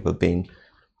business people been?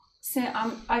 See,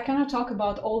 I cannot talk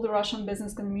about all the Russian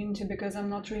business community because I'm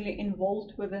not really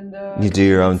involved within the... You do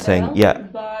your own thing, yeah.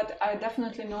 But I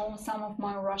definitely know some of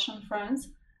my Russian friends.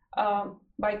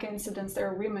 By coincidence, there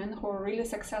are women who are really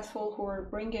successful, who are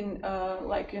bringing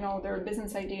their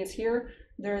business ideas here.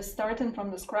 They're starting from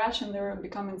the scratch and they're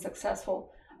becoming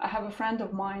successful. I have a friend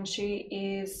of mine. She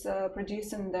is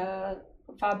producing the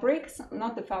fabrics,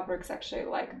 not the fabrics actually,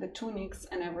 like the tunics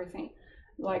and everything,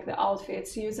 like the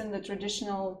outfits, using the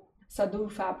traditional Sadu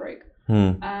fabric.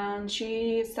 And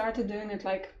she started doing it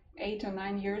like 8 or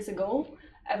 9 years ago.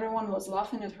 Everyone was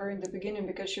laughing at her in the beginning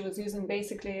because she was using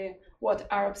basically what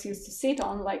Arabs used to sit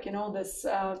on, like, this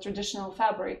traditional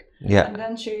fabric. Yeah. And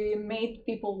then she made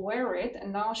people wear it,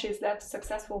 and now she's that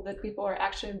successful that people are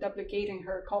actually duplicating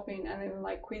her, copying, and even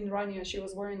like Queen Rania, she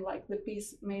was wearing like the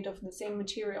piece made of the same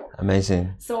material.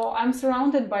 Amazing. So I'm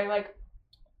surrounded by like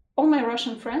all my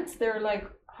Russian friends. They're like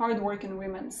hardworking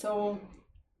women. So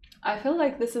I feel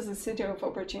like this is a city of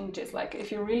opportunities. Like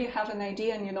if you really have an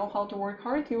idea and you know how to work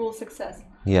hard, you will succeed.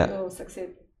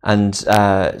 And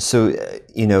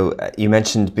you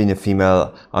mentioned being a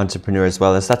female entrepreneur as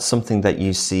well. Is that something that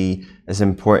you see as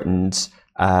important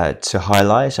to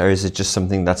highlight, or is it just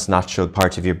something that's natural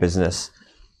part of your business?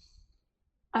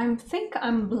 I think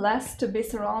I'm blessed to be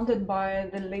surrounded by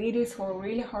the ladies who are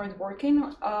really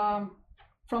hardworking.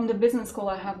 From the business school,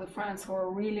 I have the friends who are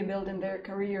really building their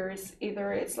careers.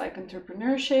 Either it's like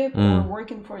entrepreneurship or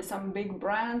working for some big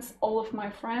brands. All of my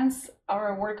friends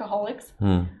are workaholics.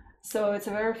 So it's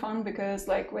very fun because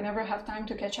like we never have time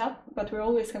to catch up, but we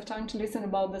always have time to listen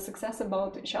about the success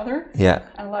about each other. Yeah.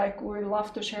 And like we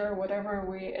love to share whatever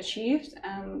we achieved,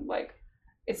 and like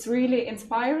it's really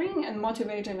inspiring and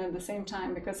motivating at the same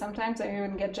time, because sometimes I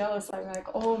even get jealous. I'm like,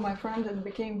 oh, my friend has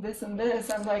became this and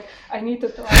this. I'm like, I need to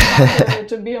try harder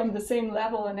to be on the same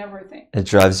level and everything. It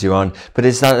drives you on. But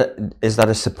is that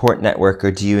a support network,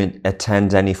 or do you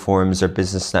attend any forums or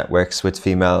business networks with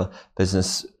female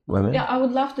business women? Yeah, I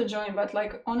would love to join, but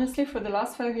like honestly, for the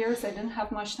last 5 years, I didn't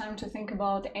have much time to think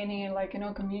about any like, you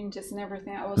know, communities and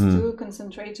everything. I was too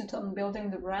concentrated on building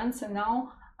the brands, and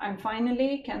now I'm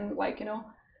finally can like, you know,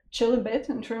 chill a bit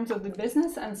in terms of the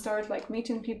business and start like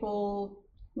meeting people,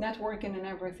 networking and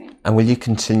everything. And will you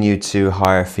continue to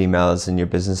hire females in your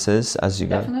businesses as you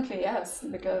go? Definitely, yes,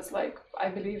 because like I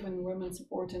believe in women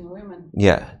supporting women.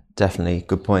 Yeah, definitely.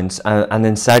 Good points. And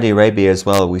in Saudi Arabia as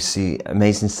well, we see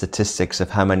amazing statistics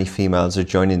of how many females are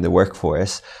joining the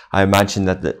workforce. I imagine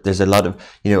that there's a lot of,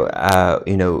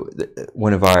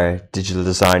 one of our digital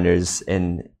designers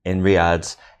in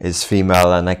Riyadh is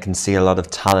female, and I can see a lot of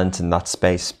talent in that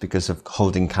space because of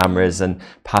holding cameras and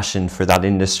passion for that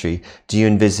industry. Do you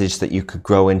envisage that you could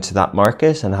grow into that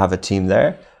market and have a team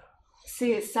there?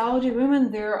 See, Saudi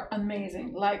women, they're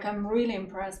amazing. Like, I'm really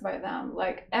impressed by them.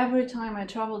 Like, every time I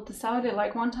travel to Saudi,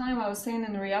 like one time I was staying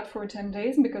in Riyadh for 10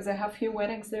 days because I have few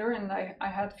weddings there and I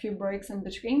had few breaks in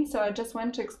between. So I just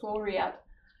went to explore Riyadh.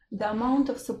 The amount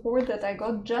of support that I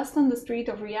got just on the street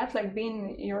of Riyadh, like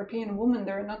being a European woman,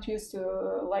 they're not used to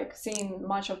like seeing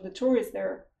much of the tourists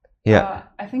there. Yeah.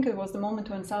 I think it was the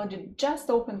moment when Saudi just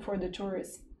opened for the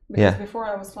tourists. Because before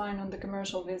I was flying on the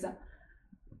commercial visa.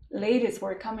 Ladies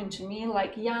were coming to me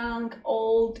like young,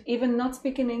 old, even not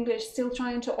speaking English, still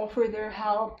trying to offer their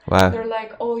help. Wow. They're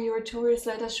like, oh, you're a tourist,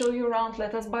 let us show you around,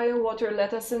 let us buy you water,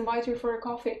 let us invite you for a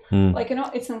coffee. Like, you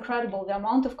know, it's incredible the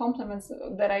amount of compliments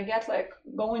that I get, like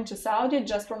going to Saudi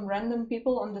just from random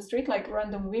people on the street, like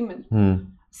random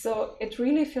women. So it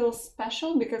really feels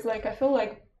special because like I feel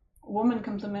like woman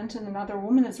complimenting another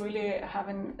woman is really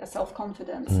having a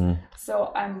self-confidence.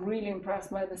 So I'm really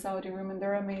impressed by the Saudi women.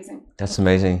 They're amazing. That's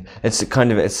amazing. It's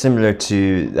similar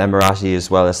to Emirati as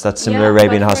well. It's that similar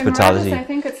Arabian hospitality. Emiratis, I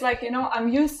think it's like, you know, I'm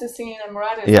used to seeing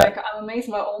Emiratis. Like I'm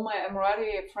amazed by all my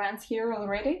Emirati friends here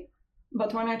already.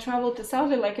 But when I travel to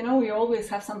Saudi, like, you know, we always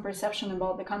have some perception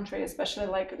about the country, especially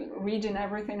like reading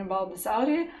everything about the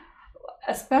Saudi,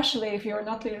 especially if you're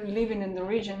not living in the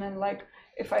region. And like,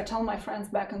 if I tell my friends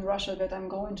back in Russia that I'm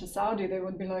going to Saudi, they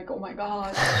would be like, oh my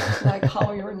God, like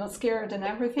how you're not scared and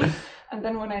everything. And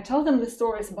then when I tell them the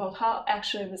stories about how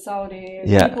actually the Saudi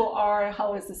people are,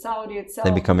 how is the Saudi itself,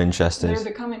 they become interested. They're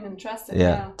becoming interested.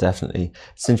 Yeah, definitely.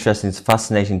 It's interesting. It's a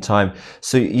fascinating time.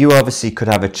 So you obviously could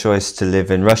have a choice to live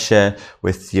in Russia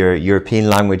with your European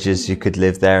languages. You could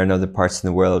live there in other parts of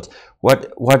the world.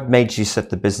 What made you set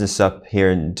the business up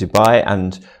here in Dubai,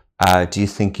 and do you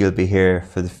think you'll be here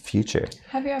for the future?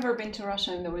 Have you ever been to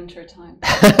Russia in the winter time?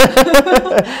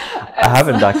 I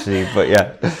haven't actually, but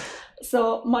yeah.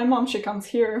 So my mom, she comes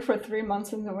here for 3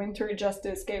 months in the winter just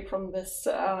to escape from this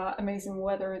amazing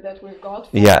weather that we've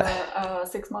got for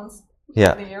 6 months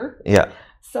of the year. Yeah.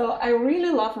 So I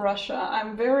really love Russia.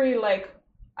 I'm very like,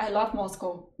 I love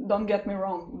Moscow, don't get me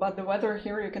wrong, but the weather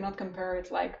here, you cannot compare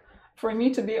it. Like, for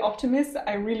me to be optimist,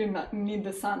 I really need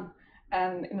the sun.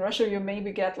 And in Russia, you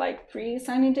maybe get like 3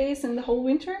 sunny days in the whole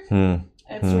winter.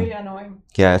 It's really annoying.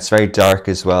 Yeah, it's very dark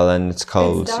as well, and it's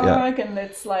cold. It's dark and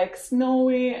it's like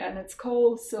snowy and it's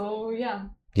cold. So yeah.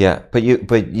 Yeah, but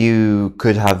you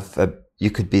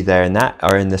could be there in that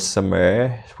or in the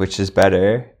summer, which is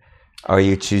better, or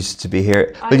you choose to be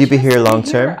here. Will you be here long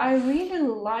term? I really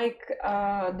like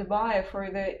Dubai for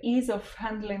the ease of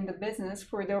handling the business,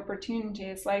 for the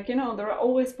opportunities. Like, you know, there are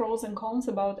always pros and cons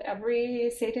about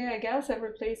every city, I guess,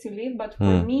 every place you live. But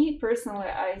for me personally,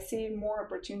 I see more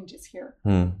opportunities here.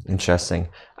 Interesting.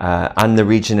 And the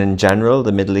region in general,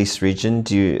 the Middle East region,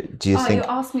 do you think? You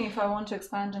asked me if I want to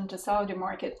expand into Saudi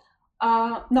market.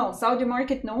 No, Saudi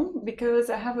market, no,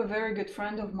 because I have a very good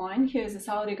friend of mine. He is a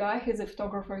Saudi guy. He's a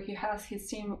photographer. He has his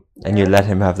team there. And you let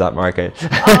him have that market.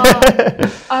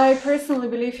 I personally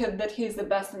believe that he's the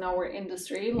best in our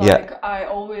industry. Like, I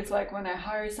always, like, when I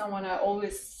hire someone, I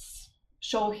always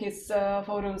show his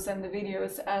photos and the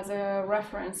videos as a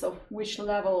reference of which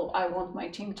level I want my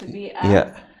team to be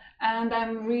at. And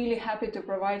I'm really happy to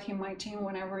provide him my team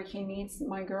whenever he needs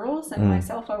my girls. And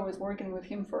myself, I was working with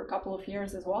him for a couple of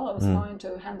years as well. I was trying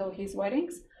to handle his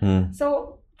weddings.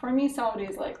 So for me, Saudi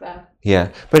is like that. Yeah,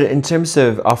 but in terms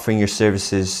of offering your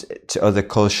services to other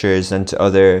cultures and to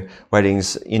other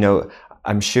weddings, you know,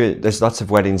 I'm sure there's lots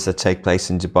of weddings that take place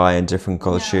in Dubai and different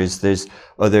cultures. There's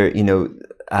other, you know,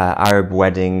 Arab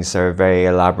weddings are very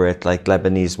elaborate, like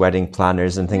Lebanese wedding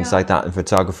planners and things like that, and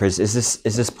photographers. Is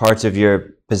this part of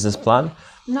your business plan?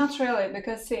 Not really,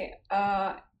 because see,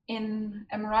 in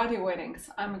Emirati weddings,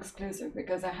 I'm exclusive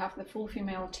because I have the full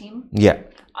female team. Yeah.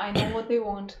 I know what they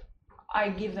want. I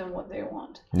give them what they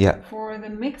want. Yeah. For the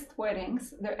mixed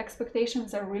weddings, their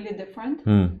expectations are really different.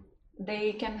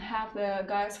 They can have the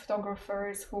guys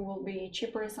photographers who will be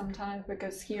cheaper sometimes,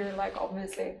 because here, like,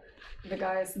 obviously the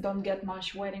guys don't get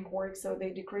much wedding work, so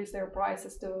they decrease their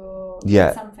prices to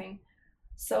something.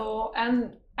 So,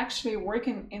 and actually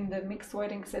working in the mixed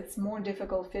weddings, it's more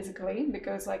difficult physically,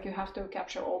 because like you have to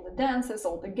capture all the dances,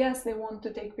 all the guests, they want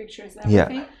to take pictures and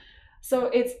everything. So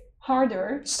it's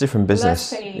harder. It's different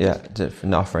business. Less paid. Yeah,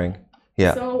 different offering.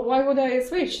 Yeah. So why would I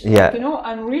switch? Yeah. Like, you know,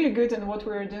 I'm really good in what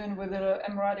we're doing with the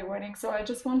Emirati wedding, so I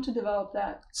just want to develop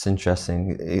that. It's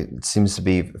interesting. It seems to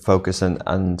be focused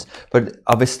on, but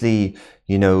obviously,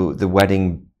 you know, the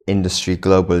wedding industry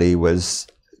globally was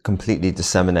completely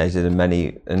disseminated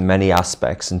in many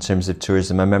aspects in terms of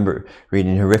tourism. I remember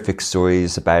reading horrific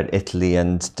stories about Italy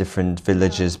and different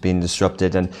villages being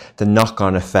disrupted, and the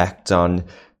knock-on effect on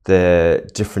the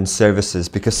different services,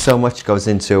 because so much goes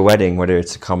into a wedding, whether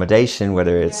it's accommodation,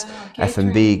 whether it's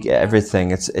F&B,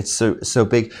 everything. It's so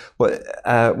big.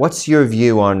 What's your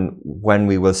view on when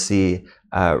we will see,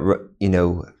 you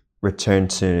know, return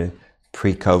to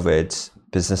pre-COVID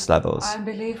business levels? I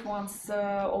believe once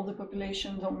all the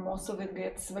population, or most of it,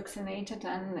 gets vaccinated,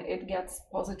 and it gets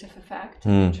positive effect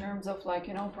in terms of, like,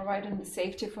 you know, providing the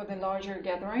safety for the larger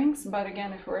gatherings. But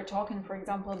again, if we're talking, for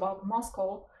example, about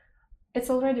Moscow, it's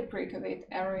already pre-COVID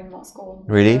era in Moscow.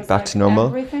 Really? Because, back to normal?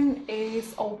 Everything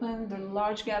is open, the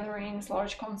large gatherings,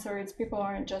 large concerts, people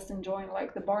aren't just enjoying,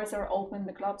 like the bars are open,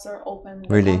 the clubs are open,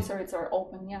 the concerts are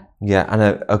open, Yeah,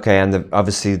 and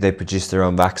obviously they produce their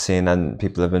own vaccine and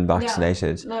people have been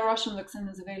vaccinated. Yeah, the Russian vaccine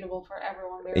is available for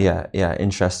everyone there. Yeah,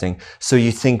 interesting. So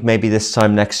you think maybe this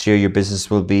time next year your business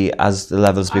will be as the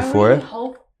levels before? I really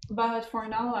hope. But for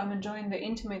now, I'm enjoying the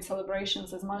intimate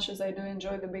celebrations as much as I do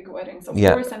enjoy the big weddings. Of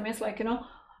course, I miss, like, you know,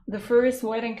 the first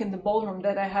wedding in the ballroom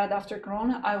that I had after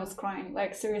Corona. I was crying.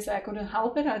 Like, seriously, I couldn't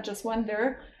help it. I just went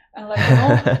there, and, like, you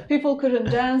know, people couldn't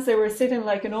dance. They were sitting,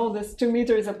 like, you know, this 2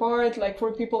 meters apart, like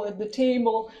 4 people at the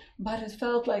table. But it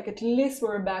felt like at least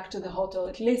we're back to the hotel.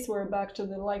 At least we're back to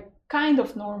the, like, kind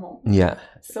of normal. Yeah.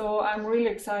 So I'm really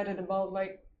excited about,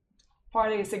 like,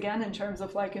 parties again, in terms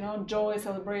of, like, you know, joy,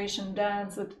 celebration,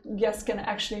 dance, that guests can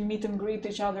actually meet and greet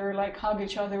each other, like hug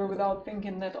each other without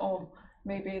thinking that, oh,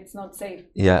 maybe it's not safe.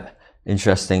 Yeah,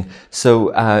 interesting.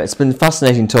 So it's been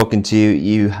fascinating talking to you.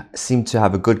 You seem to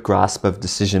have a good grasp of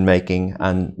decision making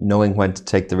and knowing when to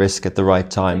take the risk at the right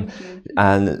time.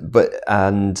 You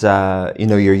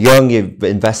know, you're young, you've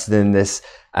invested in this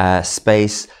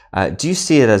space. Do you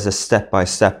see it as a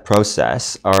step-by-step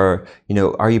process, or, you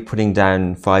know, are you putting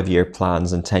down 5-year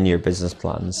plans and 10-year business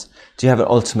plans? Do you have an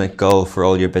ultimate goal for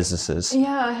all your businesses?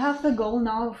 Yeah, I have the goal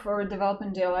now for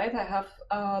developing Dialight. I have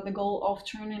the goal of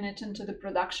turning it into the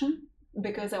production,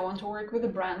 because I want to work with the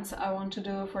brands. I want to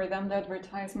do for them the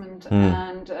advertisement,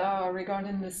 and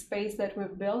regarding the space that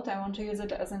we've built, I want to use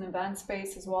it as an event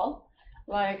space as well.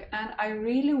 Like, and I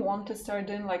really want to start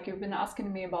doing, like, you've been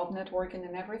asking me about networking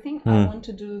and everything. I want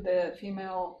to do the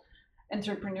female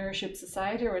entrepreneurship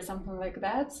society or something like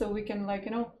that, so we can, like,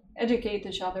 you know, educate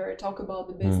each other, talk about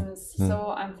the business.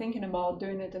 So I'm thinking about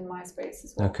doing it in my space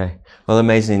as well. Okay, well,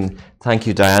 amazing. Thank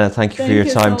you, Diana. Thank you for your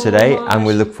time today, and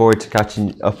we look forward to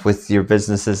catching up with your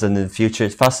businesses in the future.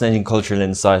 It's fascinating cultural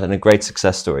insight and a great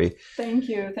success story. Thank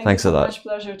you. Thanks you so a lot. much.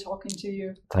 Pleasure talking to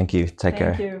you. Thank you. Take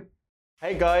care. Thank you.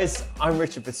 Hey guys, I'm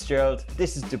Richard Fitzgerald.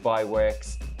 This is Dubai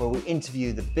Works, where we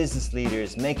interview the business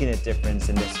leaders making a difference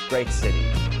in this great city.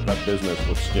 That business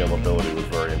with scalability was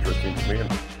very interesting to me.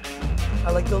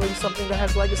 I like building something that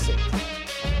has legacy.